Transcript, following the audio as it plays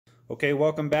Okay,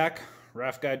 welcome back,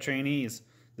 Raft Guide trainees.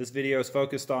 This video is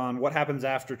focused on what happens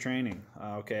after training.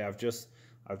 Okay, I've just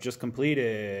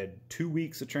completed 2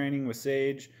 weeks of training with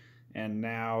Sage, and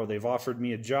now they've offered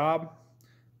me a job.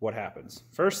 What happens?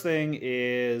 First thing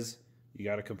is you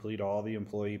got to complete all the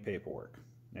employee paperwork,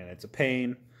 and it's a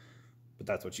pain, but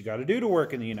that's what you got to do to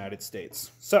work in the United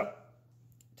States. So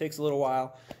it takes a little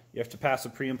while. You have to pass a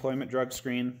pre-employment drug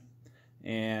screen,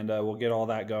 and we'll get all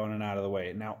that going and out of the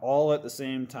way. Now, all at the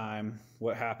same time,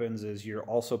 what happens is you're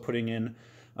also putting in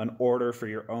an order for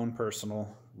your own personal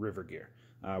river gear.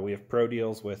 We have pro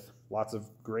deals with lots of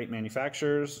great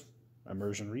manufacturers,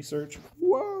 Immersion Research,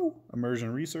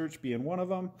 Immersion Research being one of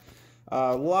them.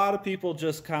 A lot of people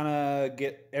just kind of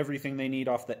get everything they need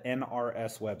off the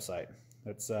NRS website.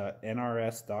 That's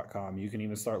nrs.com. You can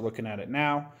even start looking at it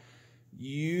now.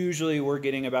 Usually we're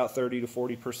getting about 30 to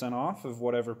 40% off of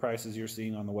whatever prices you're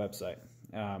seeing on the website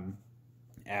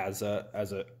as a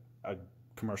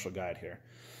commercial guide here.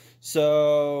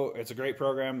 So it's a great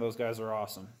program. Those guys are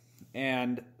awesome.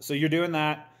 And so you're doing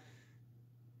that.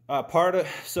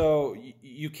 So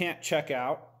you can't check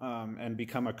out and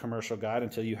become a commercial guide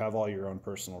until you have all your own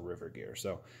personal river gear.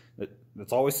 So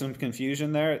that's always some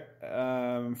confusion there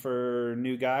for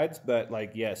new guides. But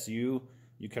like, yes, you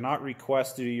cannot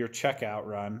request to do your checkout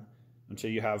run until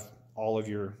you have all of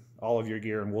your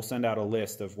gear, and we'll send out a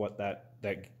list of what that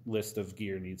list of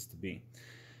gear needs to be.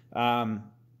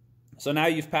 So now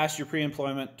you've passed your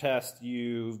pre-employment test,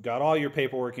 you've got all your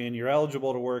paperwork in, you're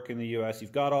eligible to work in the U.S.,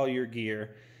 you've got all your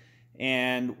gear,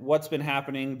 and what's been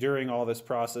happening during all this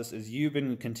process is you've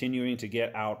been continuing to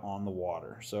get out on the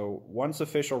water. So once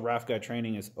official Raft Guide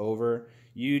training is over,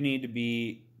 you need to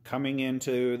be coming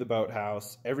into the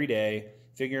boathouse every day,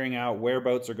 figuring out where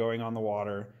boats are going on the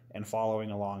water and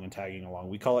following along and tagging along.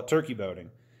 We call it turkey boating.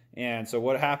 And so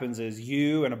what happens is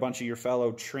you and a bunch of your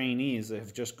fellow trainees that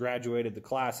have just graduated the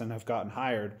class and have gotten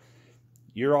hired,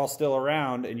 you're all still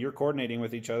around and you're coordinating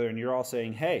with each other, and you're all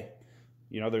saying, hey,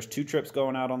 there's 2 trips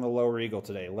going out on the Lower Eagle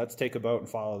today. Let's take a boat and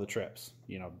follow the trips.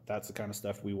 That's the kind of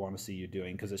stuff we want to see you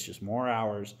doing, because it's just more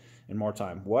hours and more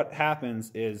time. What happens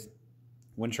is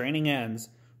when training ends,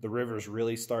 the rivers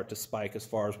really start to spike as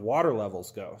far as water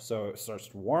levels go. So it starts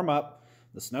to warm up,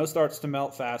 the snow starts to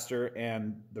melt faster,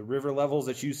 and the river levels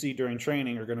that you see during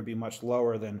training are going to be much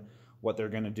lower than what they're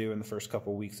going to do in the first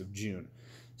couple weeks of June.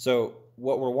 So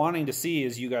what we're wanting to see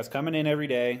is you guys coming in every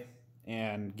day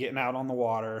and getting out on the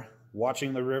water,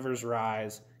 watching the rivers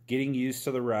rise, getting used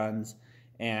to the runs,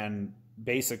 and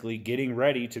basically getting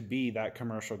ready to be that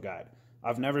commercial guide.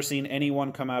 I've never seen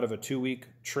anyone come out of a 2-week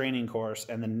training course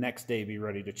and the next day be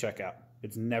ready to check out.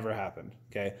 It's never happened,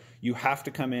 okay? You have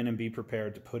to come in and be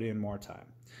prepared to put in more time.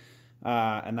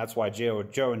 And that's why Joe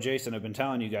and Jason have been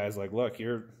telling you guys, like, look,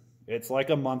 it's like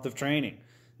a month of training,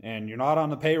 and you're not on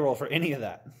the payroll for any of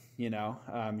that, You're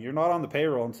not on the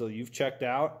payroll until you've checked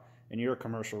out and you're a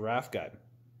commercial raft guide.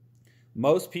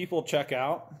 Most people check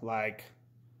out like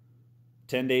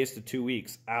 10 days to 2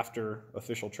 weeks after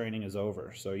official training is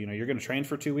over. So, you're going to train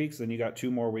for 2 weeks, then you got 2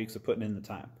 more weeks of putting in the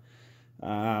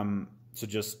time. So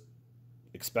just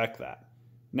expect that.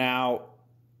 Now,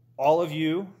 all of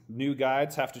you new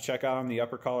guides have to check out on the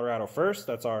Upper Colorado first.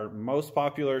 That's our most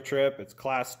popular trip. It's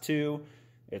class 2.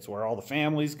 It's where all the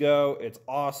families go. It's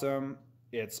awesome.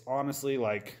 It's honestly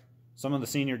like some of the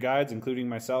senior guides, including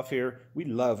myself here, we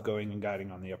love going and guiding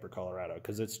on the Upper Colorado,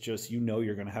 because it's just,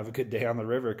 you're going to have a good day on the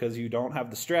river because you don't have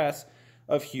the stress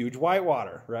of huge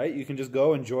whitewater, right? You can just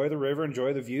go enjoy the river,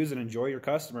 enjoy the views, and enjoy your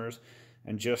customers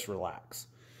and just relax.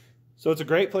 So it's a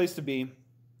great place to be.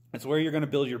 It's where you're going to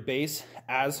build your base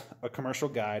as a commercial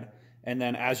guide, and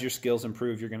then as your skills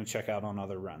improve, you're going to check out on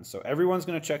other runs. So everyone's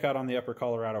going to check out on the Upper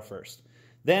Colorado first.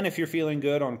 Then if you're feeling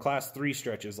good on class 3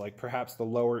 stretches, like perhaps the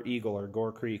Lower Eagle or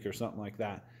Gore Creek or something like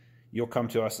that, you'll come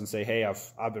to us and say, hey,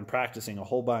 I've been practicing a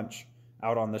whole bunch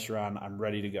out on this run. I'm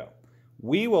ready to go.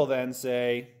 We will then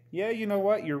say, yeah, you know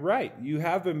what? You're right. You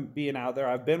have been being out there.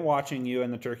 I've been watching you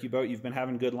in the turkey boat. You've been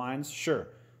having good lines. Sure.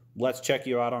 Let's check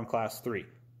you out on class 3.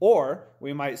 Or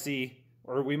we might say,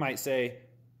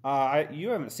 you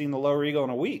haven't seen the Lower Eagle in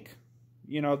a week.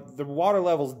 The water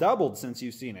level's doubled since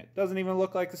you've seen it. Doesn't even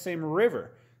look like the same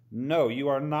river. No, you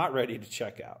are not ready to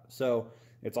check out. So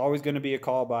it's always going to be a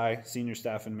call by senior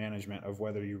staff and management of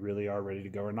whether you really are ready to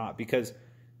go or not. Because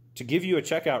to give you a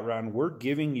checkout run, we're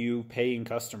giving you paying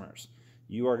customers.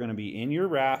 You are going to be in your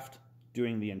raft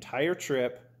doing the entire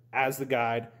trip as the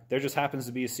guide. There just happens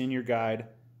to be a senior guide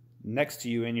next to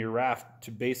you in your raft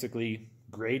to basically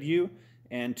grade you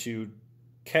and to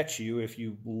catch you if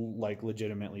you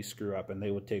legitimately screw up, and they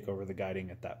would take over the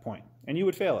guiding at that point, and you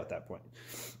would fail at that point.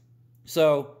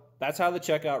 So that's how the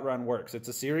checkout run works. It's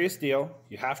a serious deal.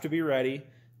 You have to be ready.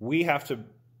 We have to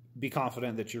be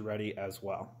confident that you're ready as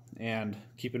well. And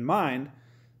keep in mind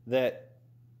that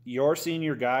your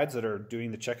senior guides that are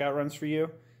doing the checkout runs for you,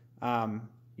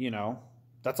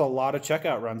 that's a lot of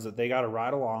checkout runs that they got to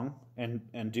ride along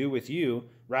and do with you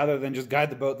rather than just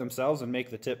guide the boat themselves and make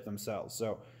the tip themselves.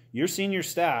 So your senior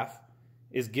staff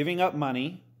is giving up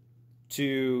money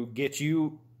to get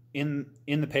you in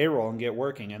the payroll and get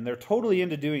working, and they're totally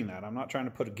into doing that. I'm not trying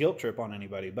to put a guilt trip on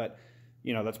anybody, but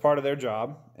that's part of their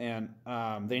job, and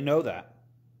they know that.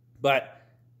 But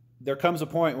there comes a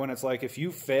point when it's like, if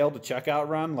you failed a checkout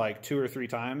run like 2 or 3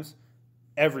 times,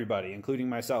 everybody, including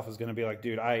myself, is going to be like,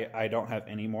 dude, I don't have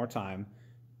any more time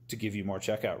to give you more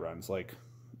checkout runs. Like,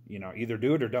 either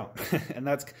do it or don't. And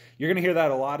you're going to hear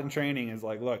that a lot in training, is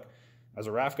like, look, as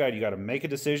a raft guide, you got to make a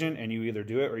decision and you either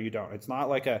do it or you don't. It's not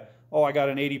like I got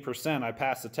an 80%, I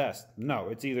passed the test. No,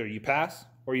 it's either you pass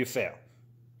or you fail.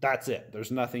 That's it.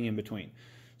 There's nothing in between.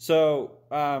 So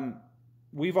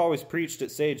we've always preached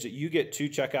at Sage that you get 2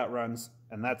 checkout runs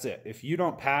and that's it. If you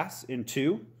don't pass in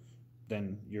 2,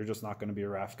 then you're just not going to be a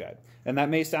raft guide. And that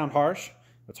may sound harsh.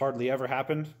 That's hardly ever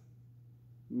happened,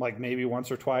 like maybe once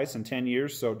or twice in 10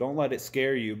 years. So don't let it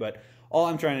scare you. But all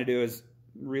I'm trying to do is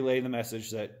relay the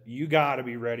message that you got to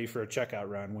be ready for a checkout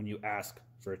run when you ask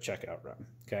for a checkout run.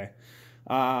 Okay.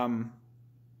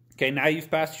 Okay. Now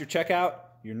you've passed your checkout.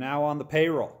 You're now on the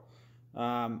payroll.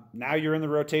 Now you're in the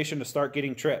rotation to start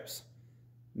getting trips.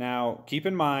 Now keep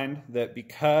in mind that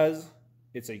because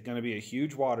it's going to be a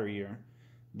huge water year,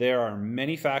 there are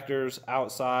many factors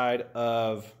outside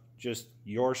of just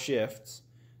your shifts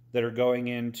that are going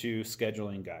into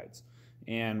scheduling guides.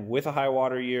 And with a high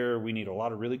water year, we need a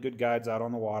lot of really good guides out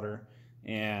on the water.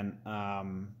 And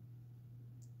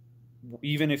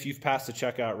even if you've passed a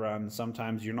checkout run,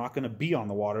 sometimes you're not going to be on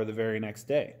the water the very next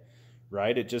day,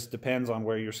 right? It just depends on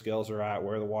where your skills are at,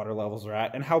 where the water levels are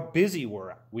at, and how busy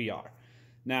we are.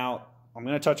 Now, I'm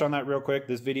going to touch on that real quick.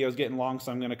 This video is getting long,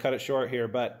 so I'm going to cut it short here.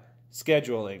 But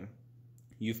scheduling,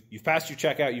 you've passed your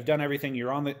checkout, you've done everything,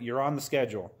 you're on the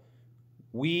schedule.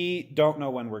 We don't know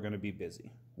when we're going to be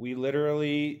busy. We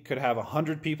literally could have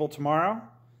 100 people tomorrow,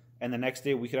 and the next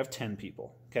day we could have 10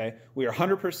 people, okay? We are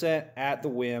 100% at the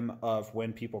whim of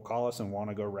when people call us and want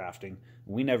to go rafting.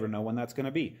 We never know when that's going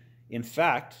to be. In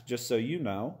fact, just so you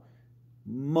know,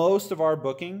 most of our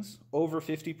bookings, over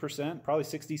 50%, probably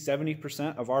 60,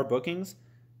 70% of our bookings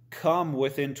come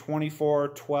within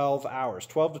 12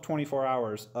 to 24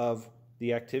 hours of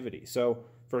the activity. So,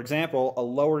 for example, a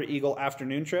Lower Eagle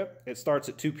afternoon trip, it starts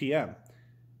at 2 p.m.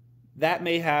 That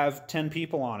may have 10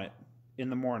 people on it in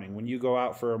the morning when you go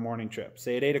out for a morning trip.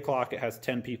 Say at 8 o'clock, it has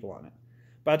 10 people on it.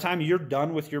 By the time you're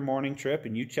done with your morning trip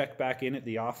and you check back in at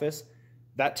the office,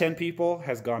 that 10 people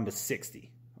has gone to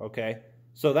 60, okay?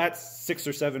 So that's 6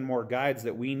 or 7 more guides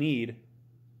that we need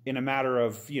in a matter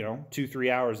of,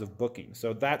 2-3 hours of booking.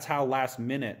 So that's how last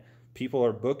minute people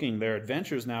are booking their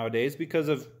adventures nowadays, because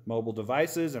of mobile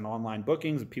devices and online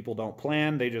bookings, and people don't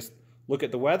plan. They just look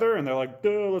at the weather and they're like,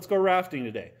 duh, let's go rafting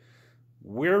today.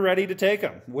 We're ready to take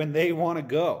them when they want to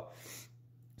go.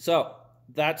 So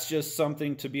that's just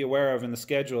something to be aware of in the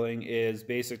scheduling, is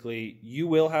basically you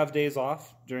will have days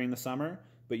off during the summer,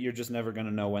 but you're just never going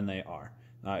to know when they are.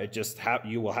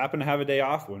 You will happen to have a day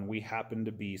off when we happen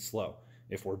to be slow.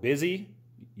 If we're busy,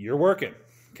 you're working.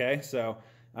 Okay. So,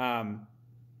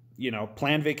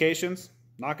 planned vacations,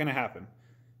 not going to happen.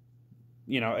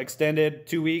 Extended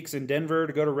 2 weeks in Denver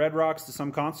to go to Red Rocks to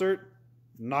some concert,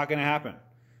 not going to happen.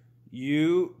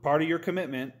 Part of your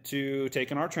commitment to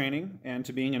taking our training and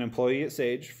to being an employee at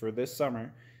Sage for this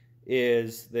summer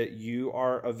is that you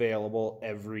are available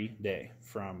every day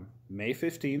from May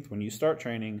 15th when you start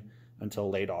training until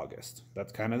late August.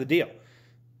 That's kind of the deal.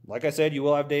 Like I said, you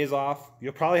will have days off.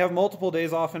 You'll probably have multiple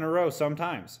days off in a row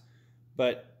sometimes.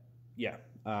 But yeah,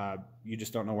 you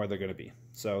just don't know where they're going to be.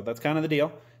 So that's kind of the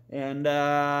deal. And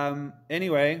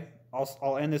anyway,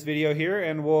 I'll end this video here,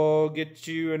 and we'll get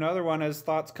you another one as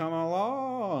thoughts come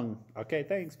along. Okay,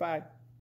 thanks. Bye.